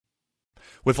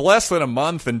With less than a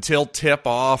month until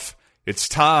tip-off, it's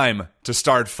time to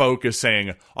start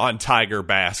focusing on Tiger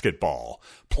basketball.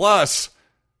 Plus,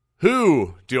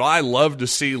 who do I love to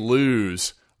see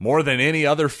lose more than any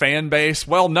other fan base?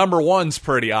 Well, number one's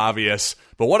pretty obvious,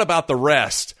 but what about the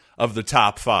rest of the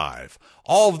top five?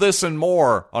 All of this and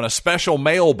more on a special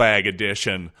mailbag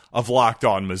edition of Locked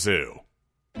On Mizzou.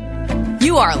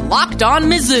 You are Locked On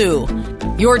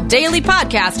Mizzou, your daily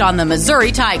podcast on the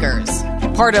Missouri Tigers.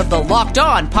 Part of the Locked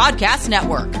On Podcast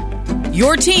Network,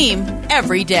 your team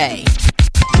every day.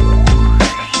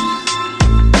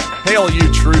 Hail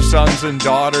you true sons and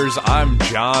daughters, I'm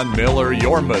John Miller,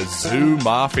 your Mizzou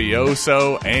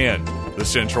mafioso and the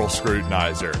central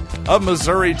scrutinizer of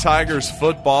Missouri Tigers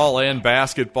football and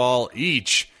basketball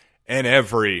each and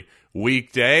every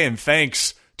weekday. And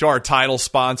thanks to our title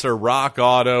sponsor, Rock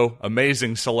Auto.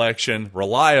 Amazing selection,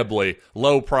 reliably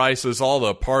low prices, all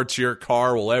the parts your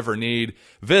car will ever need.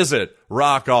 Visit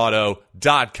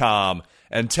rockauto.com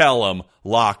and tell them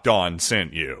Locked On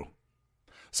sent you.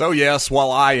 So yes,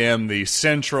 while I am the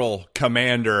central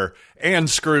commander and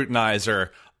scrutinizer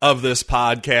of this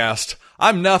podcast,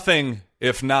 I'm nothing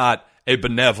if not a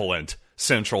benevolent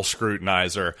central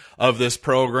scrutinizer of this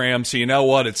program. So you know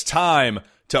what? It's time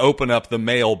to open up the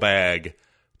mailbag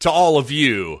to all of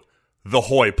you, the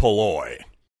hoi polloi.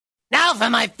 Now for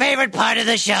my favorite part of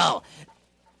the show.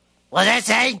 What's that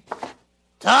say?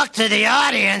 Talk to the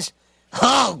audience?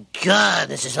 Oh, God,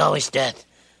 this is always death.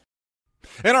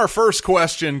 And our first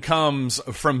question comes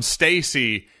from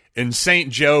Stacy in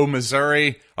St. Joe,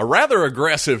 Missouri. A rather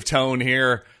aggressive tone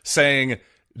here, saying,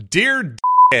 "Dear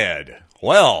D***head."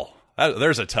 Well,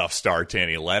 there's a tough start to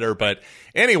any letter, but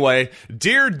anyway,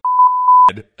 dear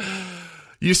D***head,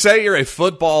 you say you're a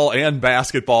football and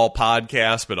basketball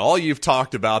podcast, but all you've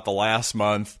talked about the last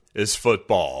month is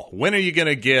football. When are you going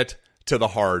to get to the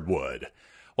hardwood?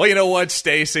 Well, you know what,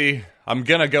 Stacy? I'm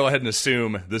going to go ahead and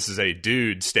assume this is a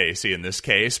dude, Stacy, in this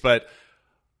case, but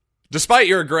despite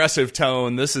your aggressive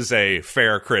tone, this is a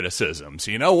fair criticism.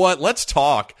 So you know what? Let's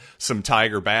talk some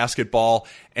Tiger basketball,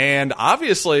 and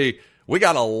obviously we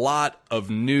got a lot of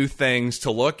new things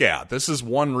to look at. This is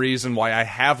one reason why I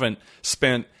haven't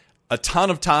spent a ton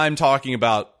of time talking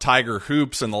about Tiger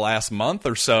hoops in the last month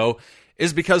or so,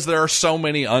 is because there are so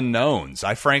many unknowns.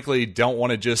 I frankly don't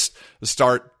want to just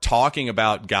start talking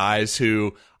about guys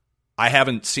who I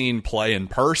haven't seen play in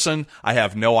person. I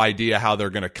have no idea how they're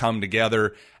going to come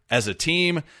together as a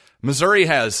team. Missouri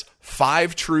has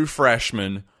 5 true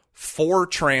freshmen, 4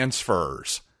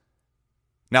 transfers.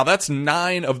 Now that's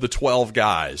 9 of the 12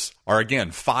 guys are,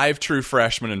 again, 5 true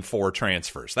freshmen and 4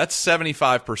 transfers. That's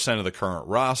 75% of the current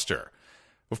roster.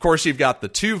 Of course, you've got the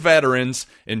 2 veterans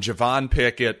in Javon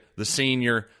Pickett, the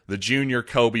senior, the junior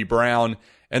Kobe Brown,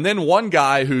 and then one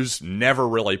guy who's never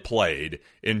really played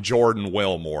in Jordan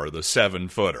Wilmore, the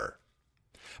 7-footer.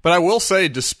 But I will say,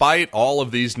 despite all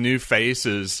of these new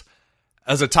faces,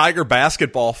 as a Tiger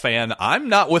basketball fan, I'm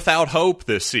not without hope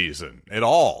this season at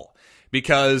all,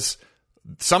 because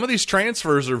some of these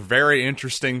transfers are very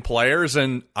interesting players,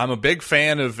 and I'm a big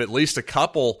fan of at least a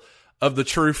couple of the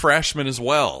true freshmen as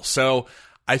well. So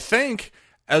I think,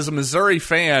 as a Missouri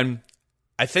fan,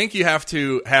 I think you have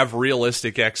to have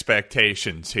realistic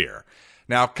expectations here.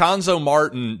 Now, Cuonzo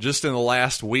Martin, just in the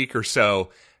last week or so,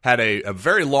 had a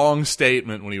very long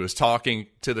statement when he was talking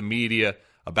to the media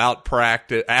about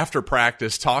practice, after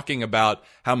practice, talking about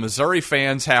how Missouri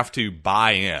fans have to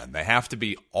buy in. They have to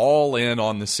be all in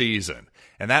on the season.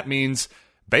 And that means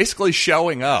basically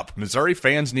showing up. Missouri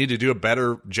fans need to do a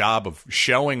better job of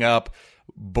showing up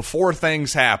before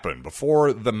things happen,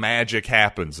 before the magic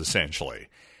happens, essentially.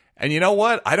 And you know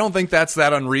what? I don't think that's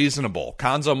that unreasonable.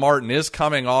 Cuonzo Martin is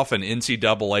coming off an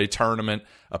NCAA tournament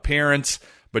appearance,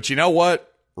 but you know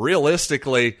what?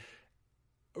 Realistically,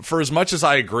 for as much as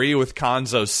I agree with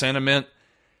Cuonzo's sentiment,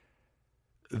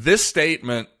 this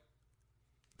statement,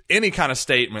 any kind of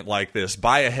statement like this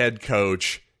by a head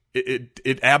coach,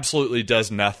 it absolutely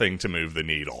does nothing to move the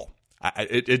needle.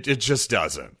 It just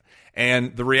doesn't.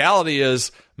 And the reality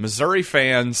is, Missouri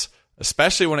fans,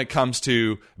 especially when it comes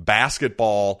to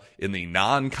basketball in the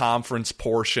non-conference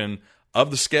portion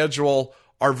of the schedule,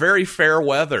 are very fair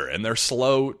weather, and they're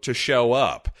slow to show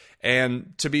up.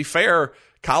 And to be fair,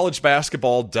 college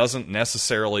basketball doesn't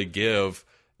necessarily give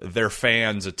their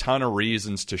fans a ton of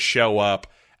reasons to show up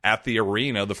at the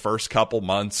arena the first couple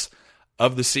months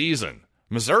of the season.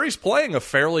 Missouri's playing a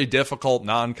fairly difficult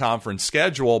non-conference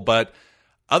schedule, but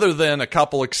other than a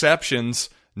couple exceptions,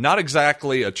 not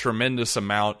exactly a tremendous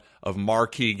amount of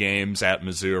marquee games at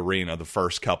Mizzou Arena the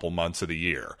first couple months of the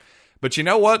year. But you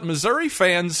know what? Missouri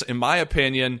fans, in my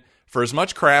opinion, for as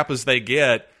much crap as they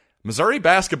get, Missouri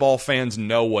basketball fans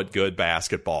know what good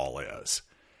basketball is.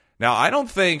 Now, I don't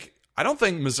think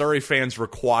Missouri fans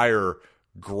require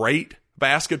great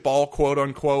basketball, quote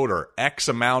unquote, or X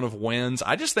amount of wins.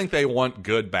 I just think they want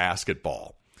good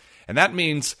basketball. And that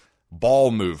means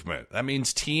ball movement. That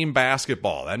means team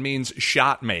basketball. That means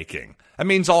shot making. That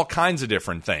means all kinds of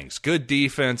different things. Good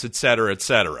defense, etc.,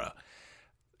 etc.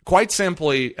 Quite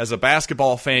simply, as a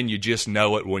basketball fan, you just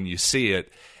know it when you see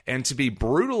it. And to be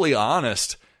brutally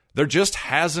honest, there just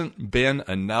hasn't been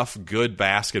enough good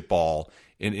basketball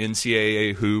in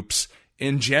NCAA hoops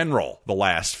in general the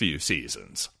last few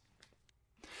seasons.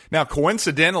 Now,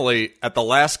 coincidentally, at the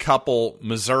last couple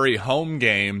Missouri home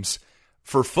games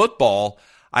for football,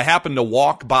 I happened to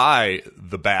walk by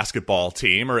the basketball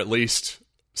team, or at least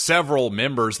several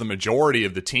members, the majority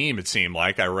of the team, it seemed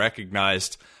like. I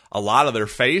recognized a lot of their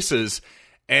faces.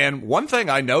 And one thing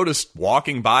I noticed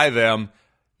walking by them,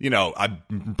 I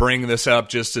bring this up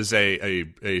just as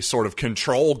a sort of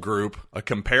control group, a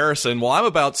comparison. Well, I'm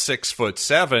about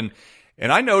 6'7",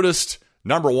 and I noticed,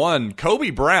 number one, Kobe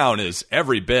Brown is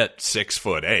every bit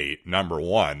 6'8", number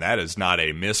one. That is not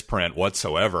a misprint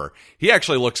whatsoever. He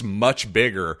actually looks much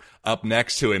bigger up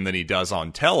next to him than he does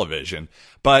on television.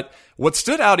 But what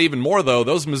stood out even more, though,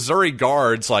 those Missouri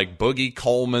guards like Boogie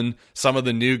Coleman, some of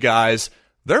the new guys,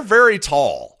 they're very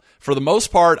tall. For the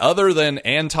most part, other than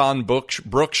Anton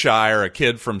Brookshire, a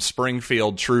kid from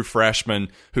Springfield, true freshman,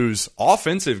 whose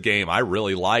offensive game I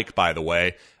really like, by the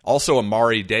way. Also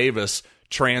Amari Davis,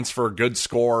 transfer, good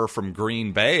scorer from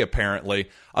Green Bay,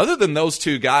 apparently. Other than those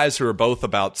two guys who are both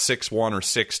about 6'1" or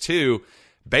 6'2",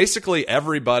 basically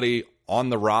everybody on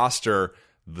the roster,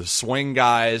 the swing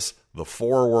guys, the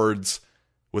forwards,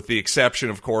 with the exception,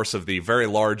 of course, of the very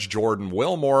large Jordan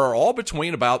Wilmore, are all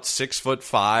between about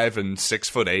 6'5" and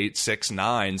 6'8",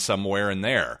 6'9", somewhere in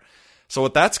there. So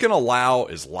what that's going to allow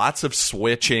is lots of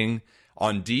switching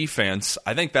on defense.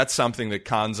 I think that's something that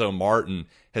Cuonzo Martin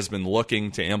has been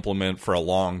looking to implement for a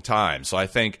long time. So I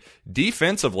think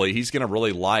defensively, he's going to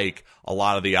really like a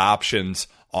lot of the options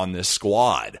on this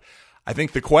squad. I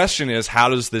think the question is, how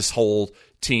does this whole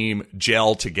team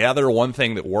gel together? One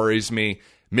thing that worries me,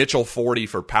 Mitchell Forty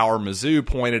for Power Mizzou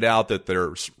pointed out that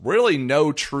there's really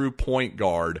no true point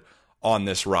guard on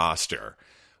this roster.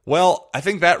 Well, I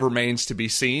think that remains to be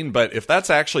seen, but if that's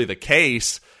actually the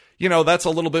case, that's a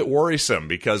little bit worrisome,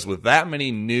 because with that many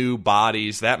new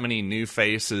bodies, that many new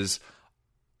faces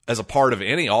as a part of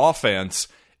any offense,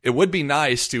 it would be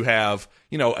nice to have,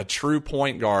 a true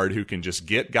point guard who can just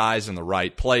get guys in the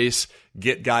right place,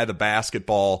 get guys the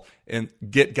basketball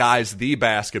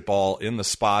in the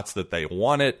spots that they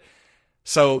want it.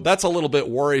 So that's a little bit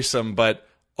worrisome, but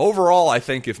overall, I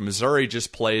think if Missouri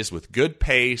just plays with good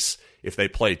pace, if they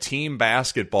play team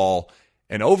basketball,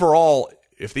 and overall,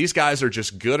 if these guys are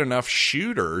just good enough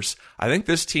shooters, I think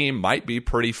this team might be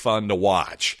pretty fun to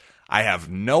watch. I have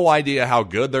no idea how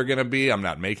good they're going to be. I'm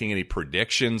not making any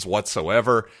predictions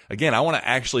whatsoever. Again, I want to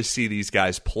actually see these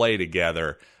guys play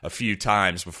together a few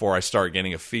times before I start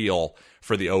getting a feel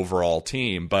for the overall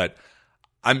team. But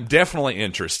I'm definitely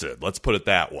interested. Let's put it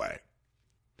that way.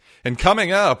 And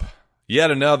coming up, yet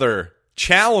another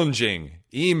challenging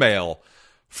email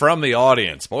from the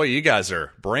audience. Boy, you guys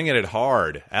are bringing it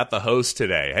hard at the host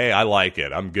today. Hey, I like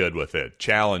it. I'm good with it.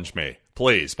 Challenge me,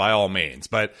 please, by all means.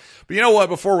 But you know what?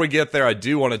 Before we get there, I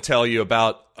do want to tell you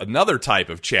about another type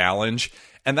of challenge,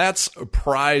 and that's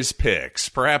Prize Picks.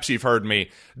 Perhaps you've heard me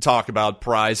talk about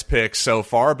Prize Picks so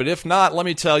far, but if not, let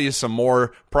me tell you some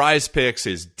more. Prize Picks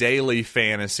is daily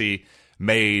fantasy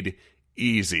made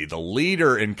easy. The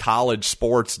leader in college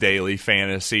sports daily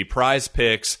fantasy, Prize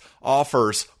Picks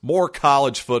offers more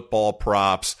college football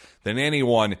props than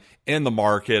anyone in the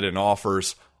market and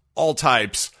offers all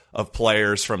types of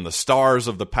players, from the stars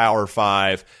of the Power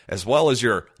Five, as well as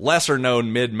your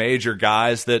lesser-known mid-major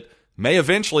guys that may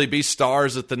eventually be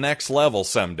stars at the next level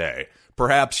someday.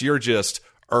 Perhaps you're just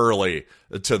early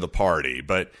to the party.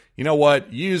 But you know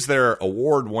what? Use their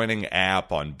award-winning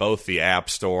app on both the App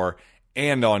Store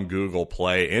and on Google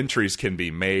Play. Entries can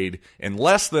be made in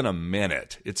less than a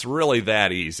minute. It's really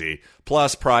that easy.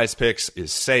 Plus, Prize Picks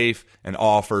is safe and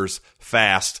offers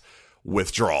fast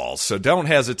withdrawals. So don't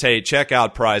hesitate. Check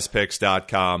out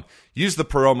prizepicks.com. Use the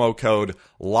promo code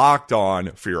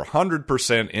LOCKEDON for your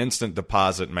 100% instant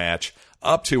deposit match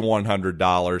up to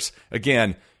 $100.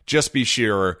 Again, just be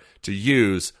sure to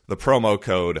use the promo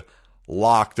code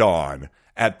LOCKEDON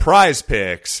at Prize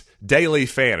Picks, daily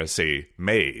fantasy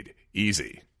made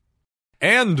easy.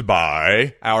 And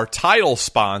by our title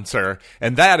sponsor,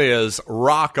 and that is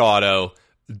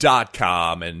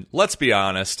RockAuto.com. And let's be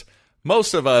honest,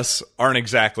 most of us aren't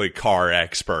exactly car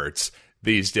experts.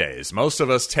 these days. Most of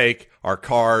us take our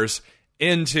cars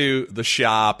into the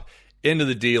shop, into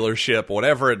the dealership,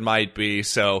 whatever it might be.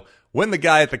 So when the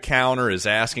guy at the counter is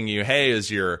asking you, hey,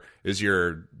 is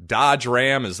your Dodge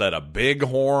Ram, is that a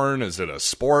Bighorn? Is it a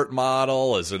sport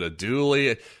model? Is it a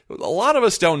dually? A lot of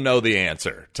us don't know the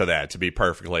answer to that, to be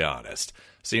perfectly honest.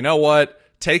 So you know what?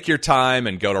 Take your time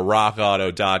and go to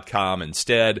rockauto.com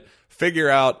instead. Figure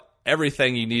out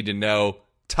everything you need to know.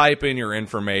 Type in your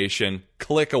information.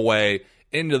 Click away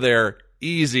into their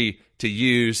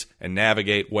easy-to-use and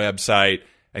navigate website.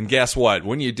 And guess what?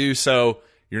 When you do so,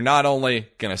 you're not only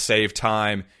going to save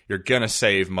time, you're going to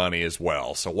save money as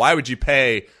well. So why would you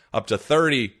pay up to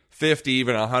 30, 50,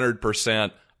 even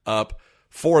 100% up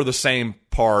for the same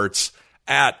parts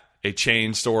at a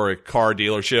chain store, a car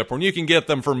dealership, when you can get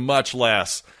them for much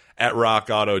less at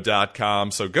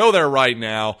rockauto.com? So go there right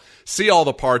now, see all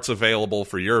the parts available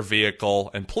for your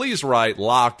vehicle, and please write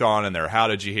Locked On in their How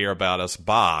Did You Hear About Us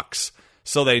box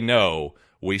so they know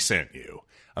we sent you.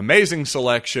 Amazing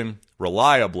selection,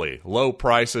 reliably low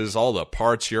prices, all the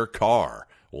parts your car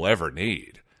will ever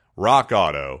need.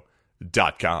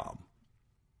 rockauto.com.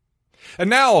 And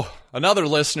now, another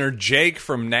listener, Jake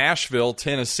from Nashville,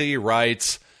 Tennessee,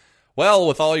 writes, well,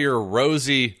 with all your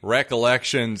rosy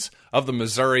recollections of the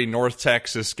Missouri-North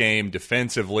Texas game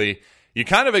defensively, you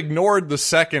kind of ignored the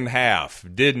second half,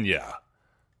 didn't you?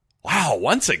 Wow,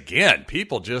 once again,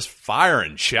 people just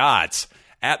firing shots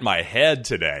at my head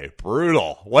today.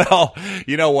 Brutal. Well,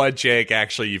 you know what, Jake?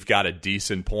 Actually, you've got a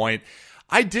decent point.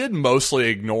 I did mostly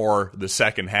ignore the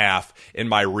second half in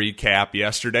my recap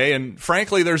yesterday, and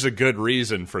frankly, there's a good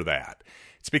reason for that.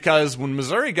 It's because when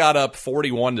Missouri got up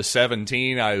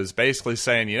 41-17, I was basically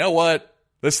saying, you know what?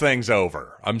 This thing's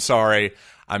over. I'm sorry.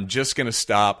 I'm just going to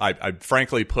stop. I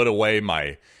frankly put away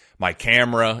my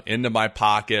camera into my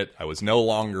pocket. I was no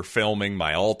longer filming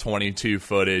my all-22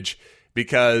 footage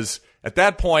because at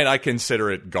that point, I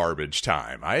consider it garbage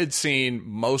time. I had seen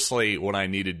mostly what I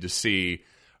needed to see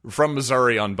from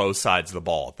Missouri on both sides of the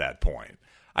ball at that point.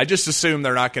 I just assume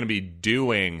they're not going to be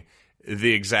doing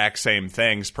the exact same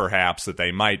things, perhaps, that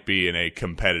they might be in a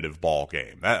competitive ball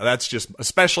game. That's just,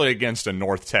 especially against a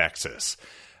North Texas,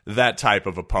 that type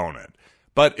of opponent.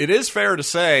 But it is fair to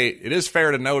say, it is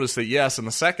fair to notice that, yes, in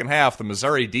the second half, the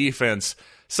Missouri defense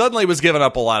suddenly was giving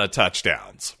up a lot of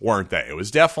touchdowns, weren't they? It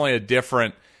was definitely a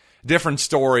different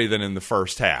story than in the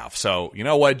first half. So, you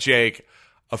know what, Jake?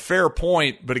 A fair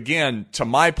point, but again, to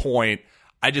my point,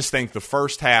 I just think the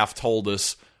first half told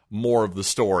us more of the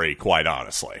story, quite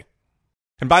honestly.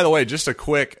 And by the way, just a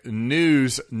quick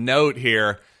news note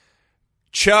here.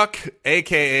 Chuck,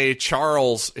 a.k.a.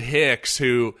 Charles Hicks,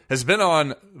 who has been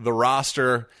on the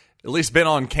roster, at least been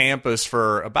on campus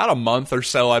for about a month or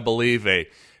so, I believe, a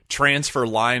transfer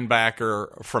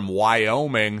linebacker from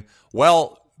Wyoming.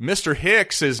 Well, Mr.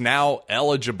 Hicks is now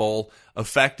eligible,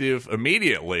 effective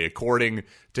immediately, according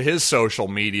to his social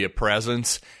media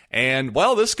presence. And,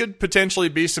 well, this could potentially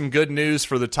be some good news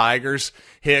for the Tigers.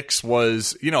 Hicks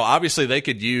was, obviously they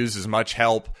could use as much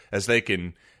help as they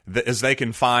can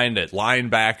find at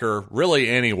linebacker, really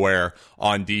anywhere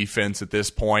on defense at this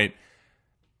point.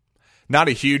 Not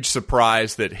a huge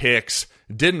surprise that Hicks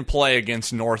didn't play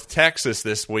against North Texas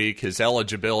this week. His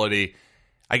eligibility,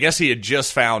 I guess he had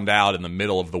just found out in the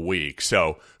middle of the week.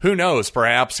 So who knows?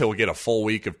 Perhaps he'll get a full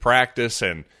week of practice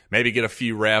and maybe get a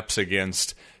few reps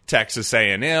against Texas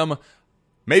A&M.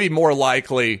 Maybe more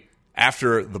likely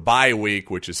after the bye week,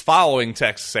 which is following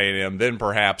Texas A&M, then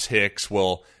perhaps Hicks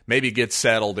will maybe get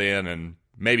settled in and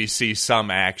maybe see some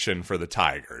action for the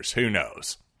Tigers. Who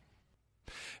knows?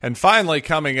 And finally,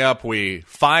 coming up, we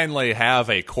finally have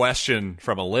a question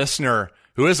from a listener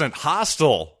who isn't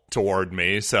hostile toward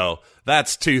me, so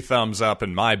that's 2 thumbs up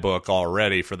in my book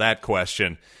already for that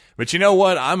question. But you know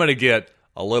what? I'm going to get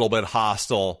a little bit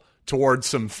hostile towards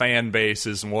some fan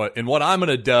bases and what I'm going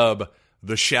to dub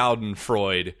the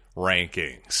Schadenfreude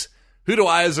rankings. Who do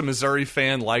I, as a Missouri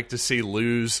fan, like to see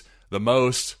lose the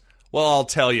most? Well, I'll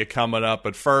tell you coming up.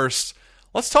 But first,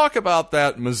 let's talk about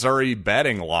that Missouri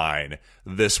betting line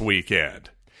this weekend.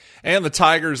 And the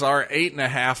Tigers are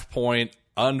 8.5-point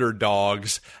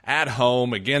underdogs at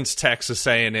home against Texas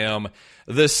A&M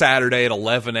this Saturday at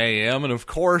 11 a.m. And of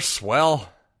course, well,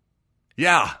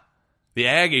 yeah, the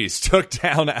Aggies took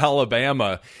down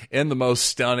Alabama in the most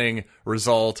stunning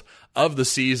result of the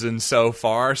season so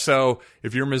far. So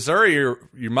if you're Missouri,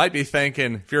 you might be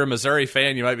thinking, if you're a Missouri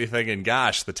fan, you might be thinking,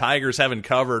 gosh, the Tigers haven't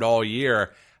covered all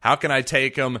year. How can I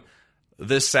take them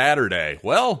this Saturday?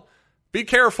 Well, be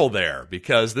careful there,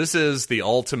 because this is the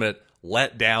ultimate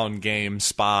letdown game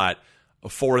spot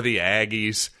for the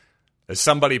Aggies. As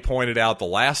somebody pointed out, the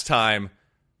last time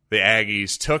the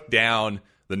Aggies took down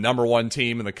the number one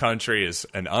team in the country as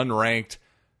an unranked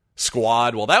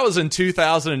squad. Well, that was in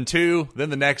 2002.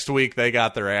 Then the next week, they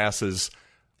got their asses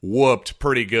whooped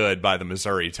pretty good by the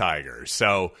Missouri Tigers.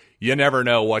 So you never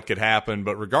know what could happen.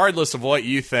 But regardless of what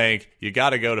you think, you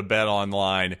got to go to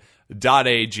betonline.ag.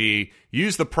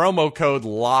 Use the promo code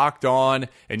LOCKEDON,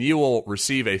 and you will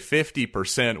receive a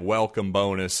 50% welcome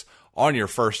bonus on your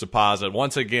first deposit.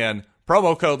 Once again,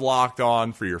 promo code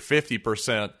LOCKEDON for your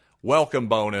 50% welcome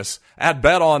bonus at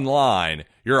BetOnline,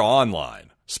 your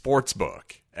online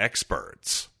sportsbook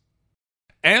experts.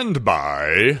 And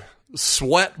by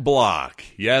Sweat Block.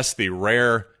 Yes, the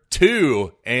rare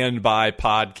to and by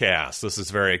podcast. This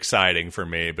is very exciting for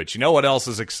me. But you know what else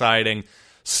is exciting?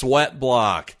 Sweat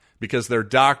Block, because they're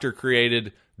doctor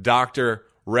created, doctor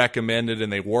recommended,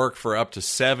 and they work for up to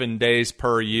 7 days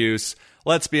per use.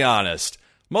 Let's be honest.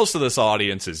 Most of this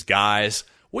audience is guys.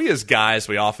 We as guys,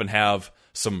 we often have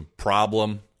some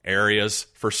problem areas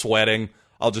for sweating.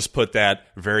 I'll just put that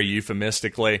very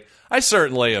euphemistically. I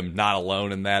certainly am not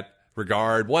alone in that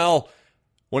regard. Well,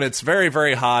 when it's very,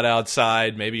 very hot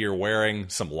outside, maybe you're wearing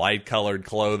some light-colored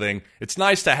clothing, it's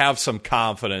nice to have some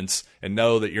confidence and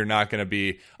know that you're not going to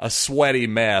be a sweaty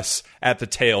mess at the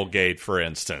tailgate, for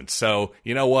instance. So,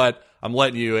 you know what? I'm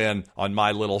letting you in on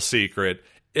my little secret.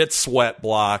 It's Sweat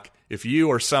Block. If you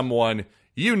or someone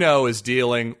you know is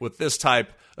dealing with this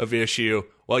type of issue,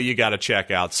 well, you got to check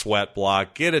out Sweat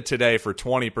Block. Get it today for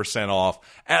 20% off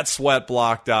at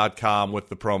sweatblock.com with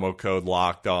the promo code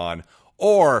LOCKEDON,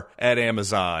 or at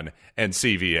Amazon and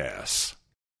CVS.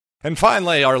 And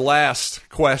finally, our last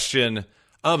question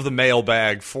of the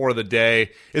mailbag for the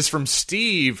day is from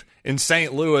Steve in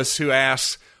St. Louis, who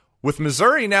asks, with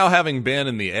Missouri now having been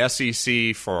in the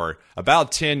SEC for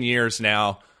about 10 years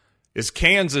now, is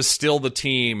Kansas still the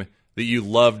team that you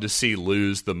love to see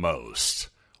lose the most?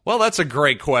 Well, that's a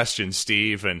great question,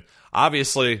 Steve, and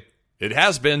obviously it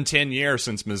has been 10 years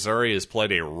since Missouri has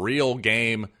played a real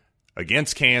game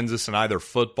against Kansas in either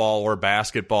football or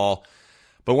basketball.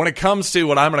 But when it comes to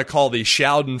what I'm going to call the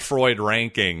Schadenfreude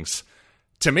rankings,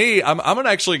 to me, I'm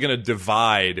actually going to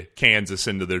divide Kansas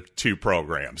into the two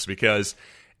programs, because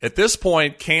at this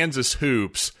point, Kansas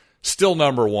hoops still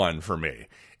number one for me.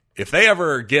 If they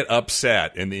ever get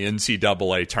upset in the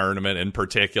NCAA tournament in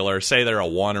particular, say they're a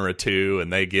 1 or a 2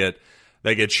 and they get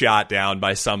shot down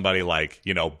by somebody like,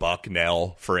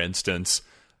 Bucknell, for instance,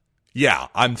 yeah,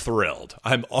 I'm thrilled.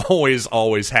 I'm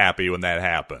always happy when that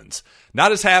happens.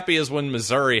 Not as happy as when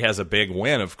Missouri has a big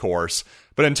win, of course,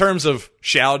 but in terms of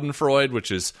Schadenfreude,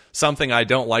 which is something I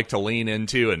don't like to lean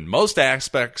into in most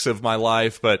aspects of my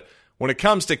life, but when it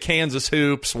comes to Kansas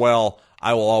hoops, well,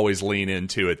 I will always lean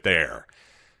into it there.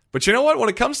 But you know what? When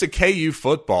it comes to KU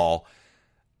football,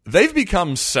 they've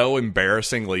become so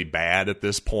embarrassingly bad at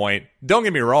this point. Don't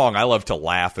get me wrong, I love to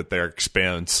laugh at their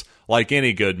expense, like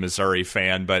any good Missouri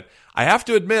fan, but I have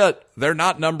to admit, they're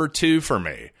not number 2 for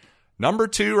me. Number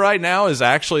 2 right now is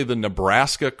actually the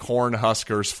Nebraska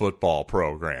Cornhuskers football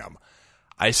program.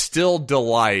 I still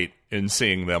delight in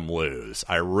seeing them lose.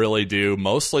 I really do,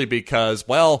 mostly because,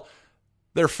 well,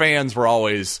 their fans were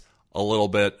always a little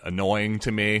bit annoying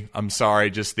to me. I'm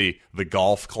sorry, just the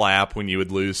golf clap when you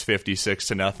would lose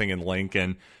 56-0 in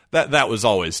Lincoln. That was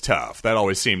always tough. That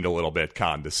always seemed a little bit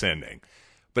condescending.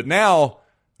 But now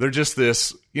they're just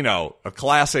this, a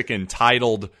classic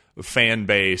entitled fan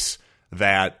base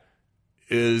that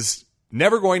is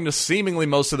never going to, seemingly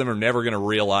most of them are never going to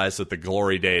realize that the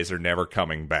glory days are never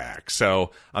coming back.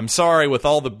 So I'm sorry with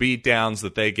all the beatdowns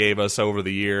that they gave us over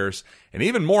the years, and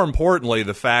even more importantly,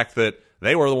 the fact that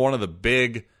they were one of the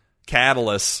big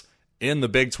catalysts in the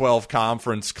Big 12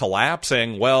 Conference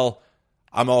collapsing. Well,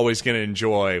 I'm always going to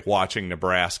enjoy watching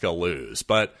Nebraska lose.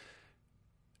 But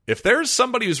if there's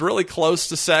somebody who's really close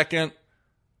to second,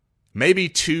 maybe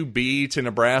 2B to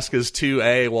Nebraska's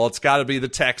 2A, well, it's got to be the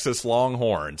Texas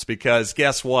Longhorns, because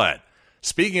guess what?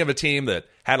 Speaking of a team that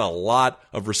had a lot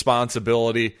of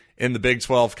responsibility in the Big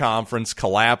 12 Conference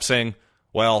collapsing,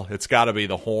 well, it's got to be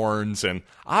the Horns, and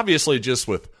obviously just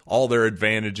with all their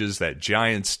advantages, that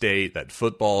giant state, that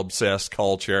football-obsessed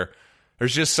culture,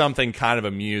 there's just something kind of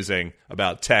amusing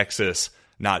about Texas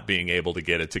not being able to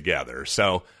get it together.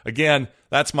 So, again,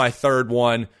 that's my third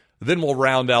one. Then we'll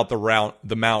round out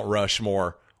the Mount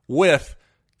Rushmore with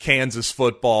Kansas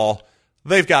football.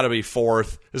 They've got to be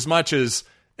fourth. As much as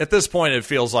at this point it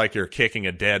feels like you're kicking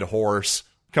a dead horse,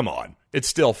 come on. It's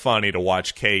still funny to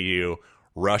watch KU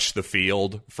rush the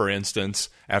field, for instance,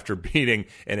 after beating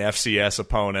an FCS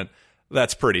opponent.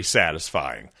 That's pretty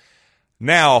satisfying.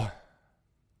 Now,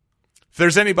 if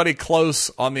there's anybody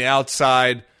close on the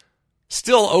outside,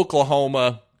 still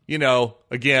Oklahoma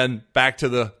again, back to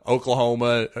the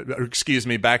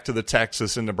back to the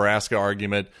Texas and Nebraska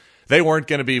argument. They weren't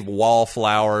going to be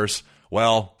wallflowers.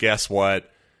 Well, guess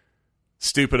what?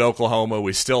 Stupid Oklahoma,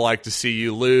 we still like to see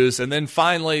you lose. And then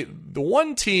finally, the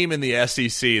one team in the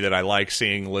SEC that I like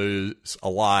seeing lose a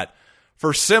lot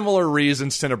for similar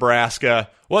reasons to Nebraska,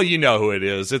 well, you know who it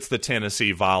is. It's the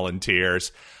Tennessee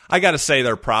Volunteers. I got to say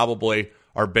they're probably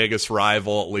our biggest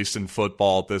rival, at least in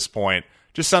football at this point.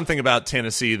 Just something about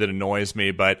Tennessee that annoys me.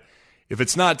 But if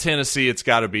it's not Tennessee, it's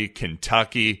got to be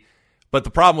Kentucky. But the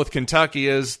problem with Kentucky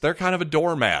is they're kind of a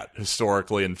doormat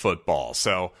historically in football.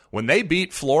 So when they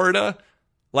beat Florida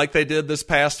like they did this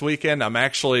past weekend, I'm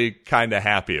actually kind of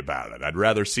happy about it. I'd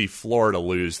rather see Florida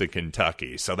lose than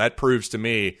Kentucky. So that proves to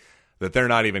me that they're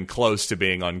not even close to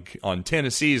being on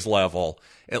Tennessee's level,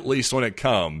 at least when it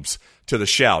comes to the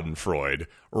Schadenfreude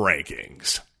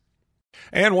rankings.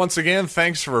 And once again,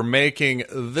 thanks for making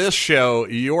this show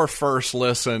your first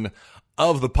listen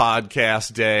of the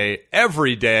podcast day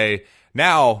every day.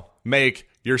 Now make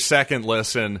your second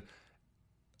listen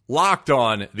Locked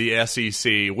On the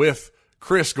SEC with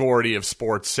Chris Gordy of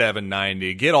Sports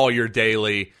 790. Get all your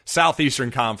daily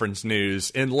Southeastern Conference news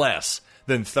in less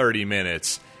than 30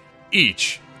 minutes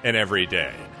each and every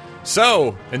day.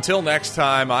 So, until next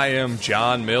time, I am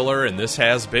John Miller, and this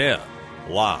has been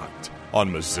Locked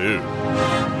on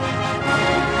Mizzou.